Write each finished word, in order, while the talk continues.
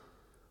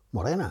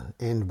Morena,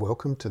 and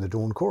welcome to the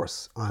Dawn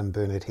Chorus. I'm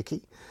Bernard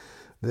Hickey.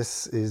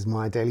 This is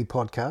my daily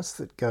podcast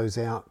that goes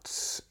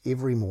out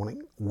every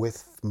morning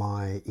with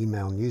my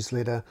email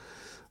newsletter,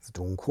 the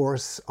Dawn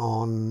Chorus,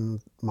 on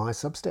my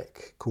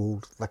Substack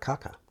called La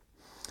Kaka,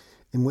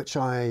 in which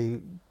I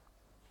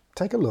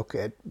take a look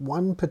at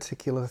one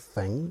particular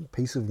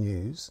piece of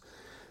news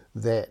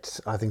that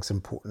I think is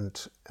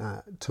important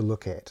to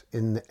look at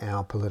in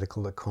our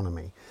political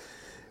economy,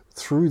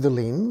 through the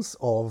lens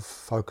of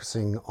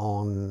focusing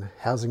on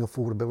housing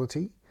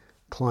affordability,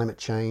 climate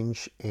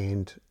change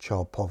and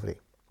child poverty.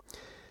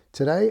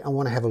 Today I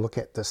want to have a look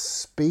at the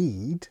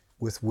speed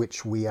with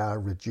which we are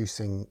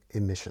reducing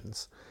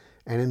emissions,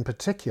 and in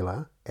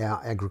particular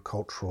our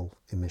agricultural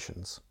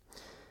emissions.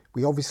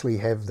 We obviously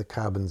have the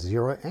Carbon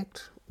Zero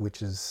Act,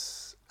 which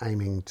is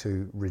aiming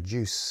to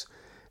reduce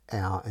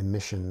our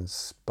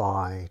emissions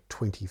by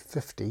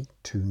 2050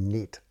 to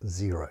net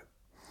zero.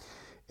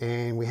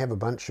 And we have a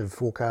bunch of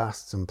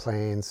forecasts and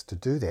plans to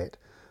do that,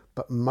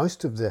 but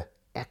most of the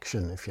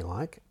action, if you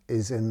like,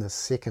 is in the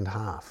second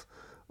half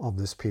of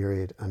this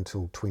period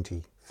until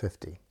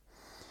 2050.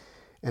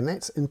 And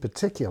that's in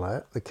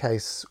particular the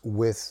case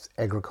with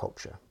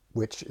agriculture,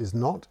 which is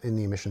not in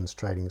the emissions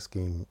trading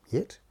scheme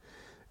yet,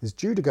 is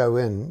due to go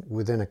in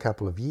within a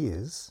couple of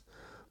years,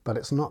 but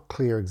it's not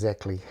clear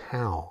exactly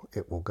how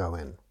it will go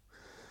in.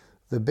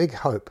 The big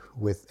hope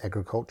with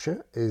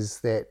agriculture is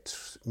that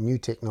new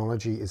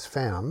technology is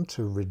found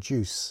to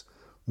reduce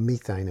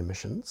methane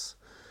emissions,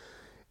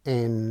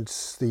 and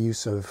the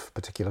use of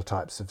particular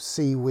types of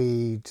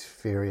seaweed,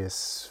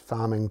 various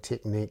farming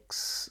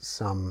techniques,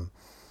 some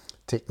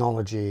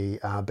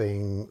technology are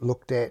being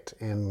looked at,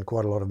 and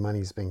quite a lot of money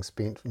is being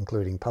spent,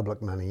 including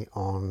public money,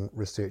 on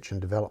research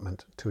and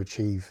development to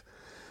achieve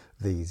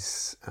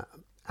these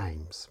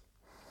aims.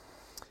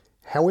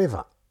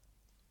 However,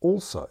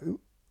 also,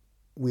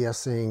 we are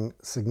seeing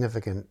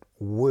significant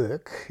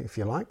work, if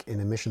you like, in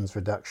emissions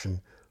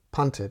reduction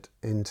punted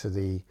into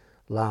the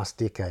last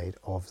decade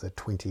of the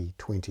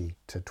 2020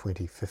 to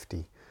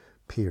 2050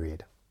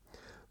 period.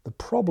 The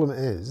problem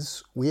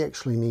is we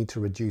actually need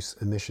to reduce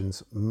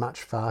emissions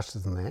much faster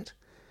than that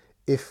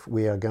if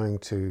we are going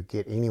to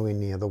get anywhere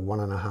near the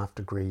 1.5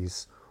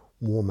 degrees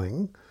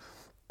warming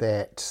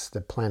that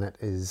the planet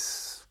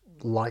is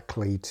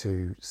likely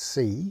to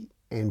see,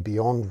 and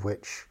beyond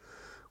which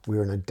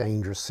we're in a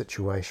dangerous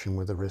situation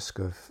with the risk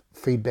of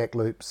feedback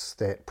loops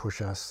that push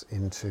us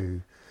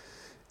into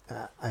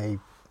a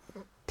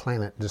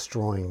planet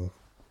destroying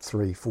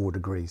 3-4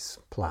 degrees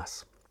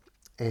plus.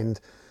 And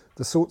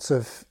the sorts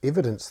of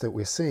evidence that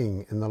we're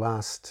seeing in the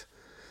last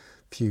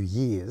few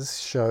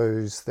years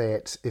shows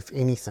that, if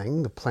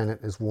anything, the planet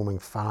is warming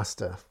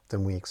faster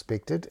than we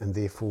expected, and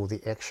therefore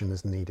the action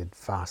is needed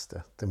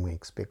faster than we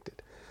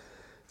expected.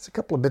 There's a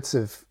couple of bits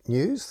of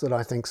news that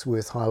I think is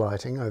worth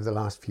highlighting over the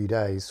last few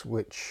days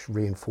which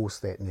reinforce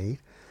that need.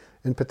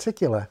 In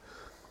particular,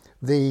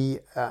 the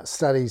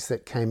studies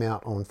that came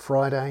out on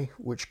Friday,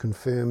 which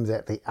confirm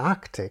that the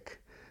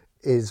Arctic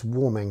is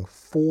warming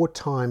 4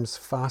 times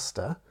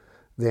faster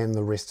than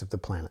the rest of the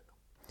planet.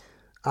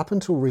 Up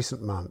until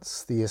recent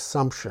months, the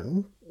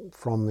assumption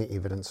from the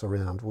evidence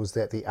around was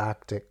that the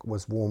Arctic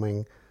was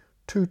warming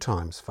 2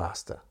 times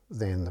faster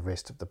than the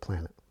rest of the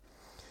planet.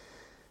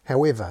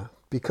 However,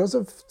 because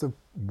of the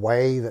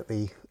way that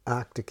the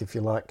Arctic, if you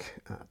like,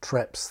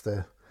 traps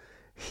the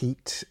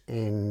heat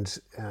and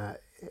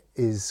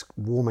is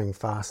warming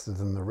faster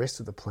than the rest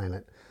of the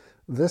planet,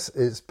 this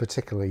is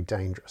particularly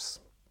dangerous.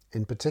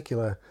 In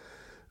particular,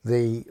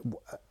 the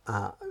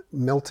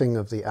melting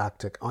of the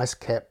Arctic ice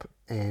cap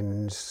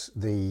and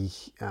the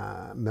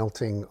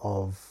melting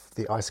of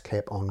the ice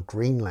cap on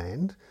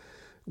Greenland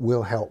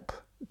will help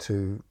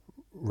to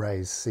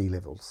raise sea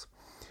levels.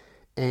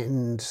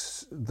 And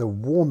the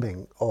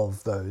warming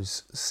of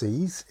those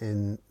seas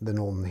in the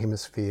Northern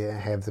Hemisphere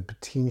have the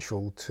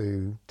potential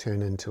to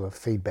turn into a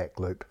feedback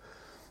loop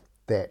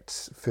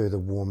that further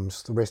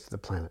warms the rest of the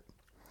planet.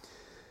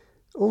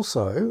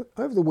 Also,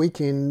 over the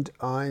weekend,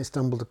 I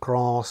stumbled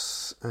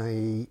across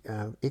an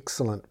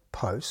excellent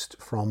post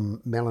from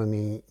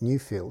Melanie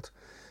Newfield,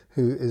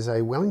 who is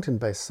a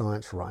Wellington-based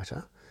science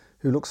writer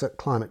who looks at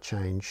climate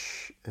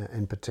change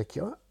in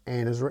particular,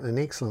 and has written an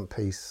excellent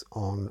piece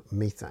on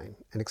methane,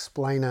 an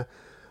explainer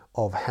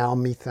of how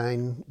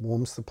methane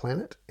warms the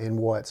planet and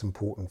why it's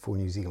important for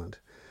New Zealand.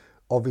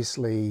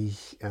 Obviously,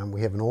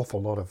 we have an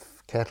awful lot of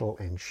cattle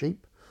and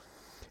sheep,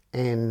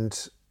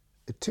 and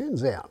it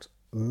turns out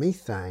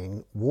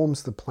methane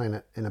warms the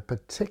planet in a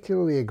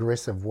particularly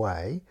aggressive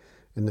way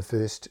in the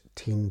first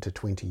 10 to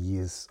 20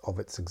 years of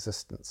its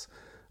existence.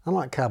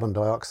 Unlike carbon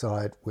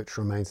dioxide, which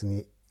remains in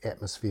the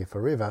atmosphere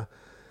forever,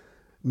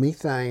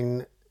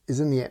 methane is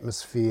in the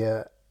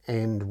atmosphere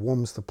and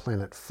warms the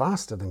planet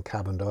faster than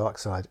carbon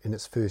dioxide in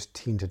its first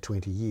 10 to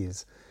 20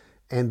 years,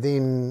 and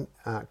then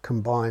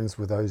combines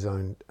with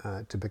ozone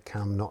to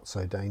become not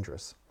so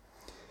dangerous.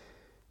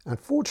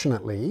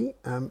 Unfortunately,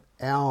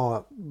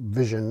 our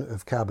vision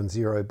of carbon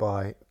zero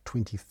by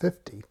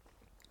 2050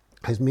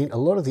 has meant a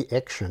lot of the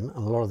action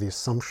and a lot of the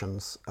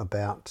assumptions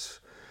about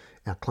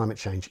our climate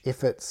change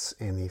efforts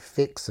and the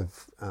effects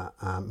of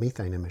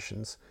methane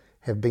emissions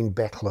have been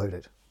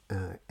backloaded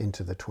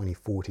into the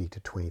 2040 to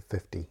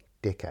 2050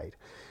 decade.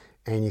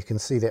 And you can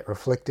see that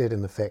reflected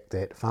in the fact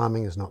that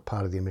farming is not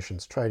part of the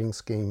emissions trading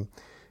scheme,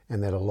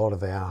 and that a lot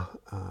of our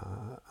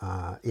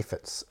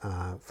efforts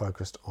are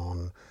focused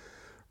on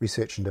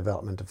research and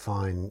development to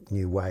find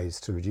new ways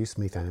to reduce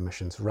methane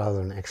emissions rather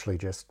than actually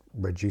just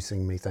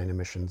reducing methane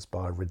emissions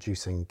by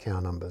reducing cow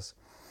numbers.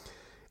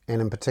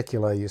 And in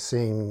particular, you're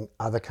seeing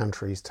other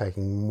countries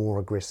taking more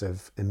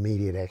aggressive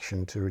immediate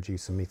action to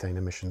reduce the methane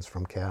emissions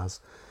from cows.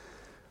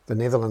 The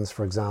Netherlands,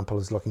 for example,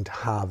 is looking to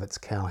halve its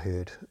cow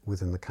herd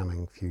within the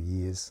coming few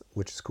years,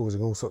 which is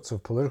causing all sorts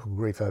of political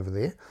grief over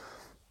there,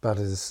 but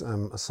is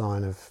a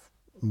sign of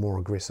more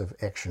aggressive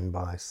action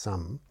by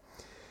some.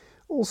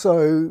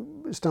 Also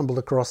stumbled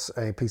across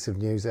a piece of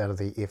news out of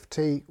the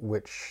FT,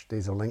 which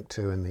there's a link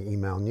to in the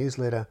email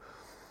newsletter,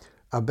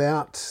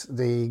 about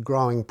the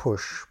growing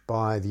push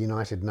by the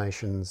United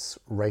Nations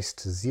Race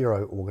to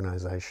Zero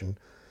organisation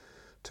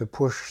to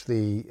push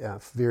the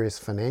various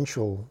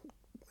financial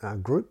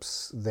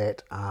groups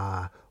that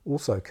are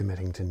also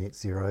committing to net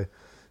zero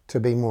to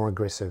be more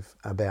aggressive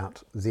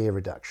about their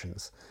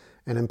reductions,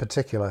 and in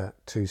particular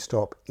to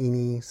stop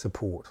any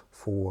support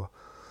for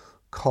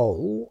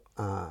coal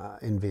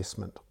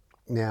investment.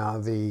 Now,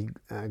 the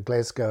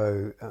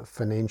Glasgow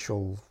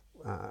financial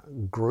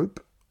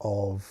group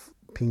of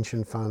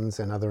pension funds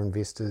and other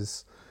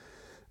investors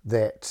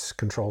that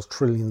controls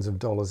trillions of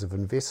dollars of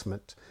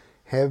investment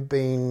have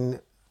been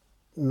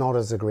not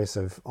as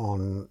aggressive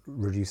on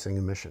reducing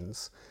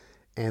emissions.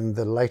 And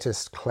the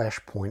latest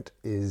clash point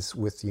is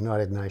with the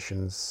United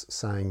Nations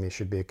saying there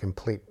should be a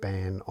complete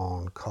ban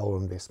on coal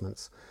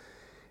investments.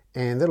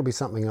 And that'll be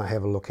something I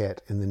have a look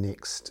at in the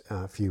next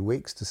few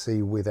weeks to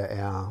see whether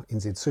our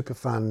NZ Super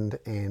Fund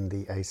and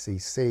the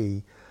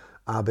ACC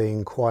are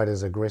being quite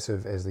as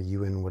aggressive as the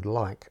UN would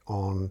like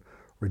on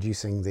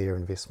reducing their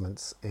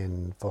investments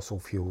in fossil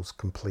fuels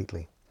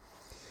completely.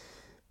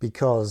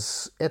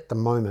 Because at the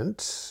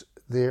moment,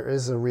 there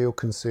is a real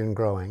concern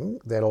growing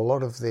that a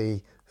lot of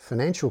the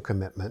financial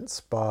commitments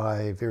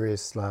by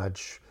various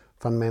large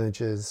fund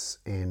managers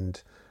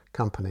and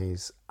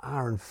companies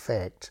are in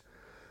fact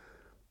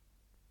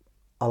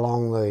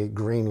along the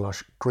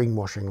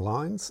greenwashing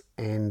lines,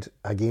 and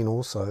again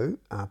also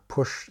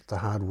push the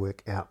hard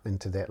work out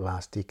into that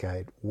last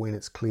decade when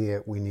it's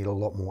clear we need a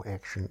lot more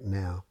action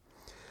now.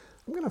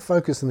 I'm going to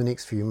focus in the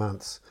next few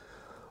months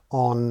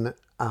on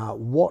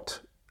what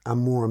a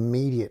more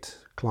immediate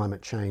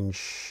climate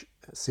change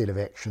set of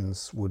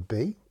actions would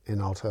be in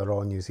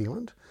Aotearoa, New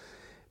Zealand,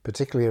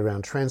 particularly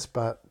around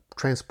transport,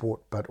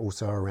 but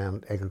also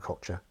around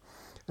agriculture.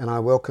 And I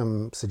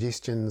welcome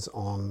suggestions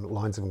on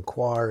lines of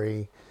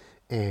inquiry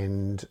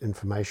and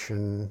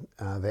information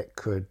that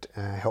could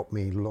help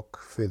me look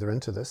further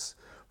into this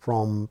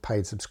from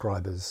paid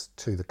subscribers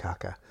to the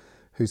Kaka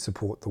who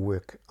support the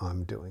work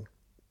I'm doing.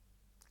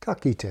 Ka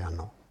kite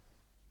anō.